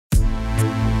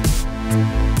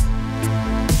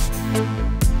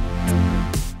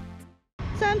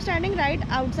standing right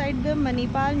outside the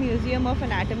Manipal Museum of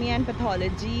Anatomy and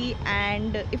Pathology,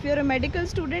 and if you're a medical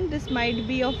student, this might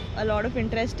be of a lot of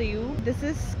interest to you. This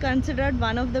is considered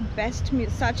one of the best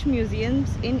such museums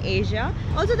in Asia.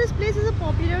 Also, this place is a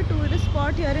popular tourist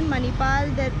spot here in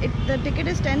Manipal. The ticket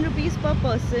is 10 rupees per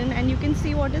person and you can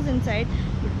see what is inside.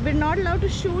 We're not allowed to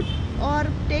shoot or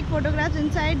take photographs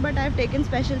inside, but I've taken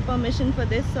special permission for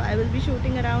this, so I will be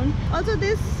shooting around. Also,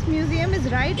 this museum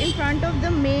is right in front of the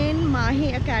main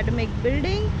Mahi academic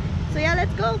building, so yeah,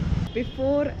 let's go.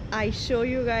 Before I show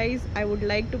you guys, I would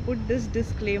like to put this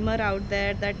disclaimer out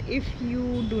there that if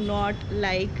you do not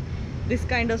like this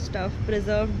kind of stuff,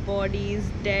 preserved bodies,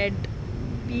 dead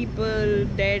people,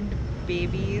 dead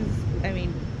babies, I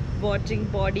mean watching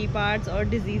body parts or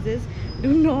diseases,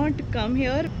 do not come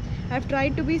here. I've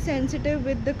tried to be sensitive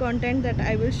with the content that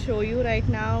I will show you right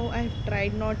now. I've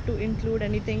tried not to include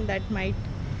anything that might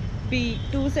be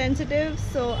too sensitive,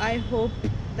 so I hope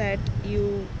that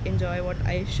you enjoy what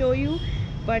I show you.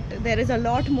 But there is a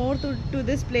lot more to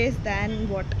this place than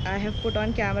what I have put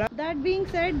on camera. That being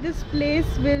said, this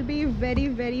place will be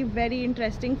very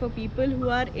interesting for people who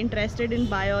are interested in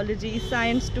biology,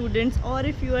 science students, or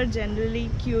if you are generally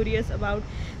curious about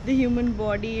the human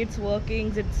body, its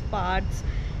workings, its parts.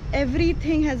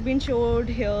 Everything has been showed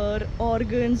here: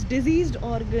 organs, diseased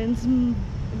organs,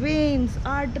 veins,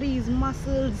 arteries,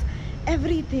 muscles,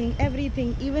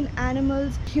 everything, even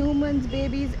animals, humans,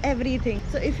 babies, everything.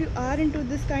 So if you are into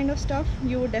this kind of stuff,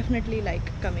 you would definitely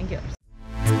like coming here.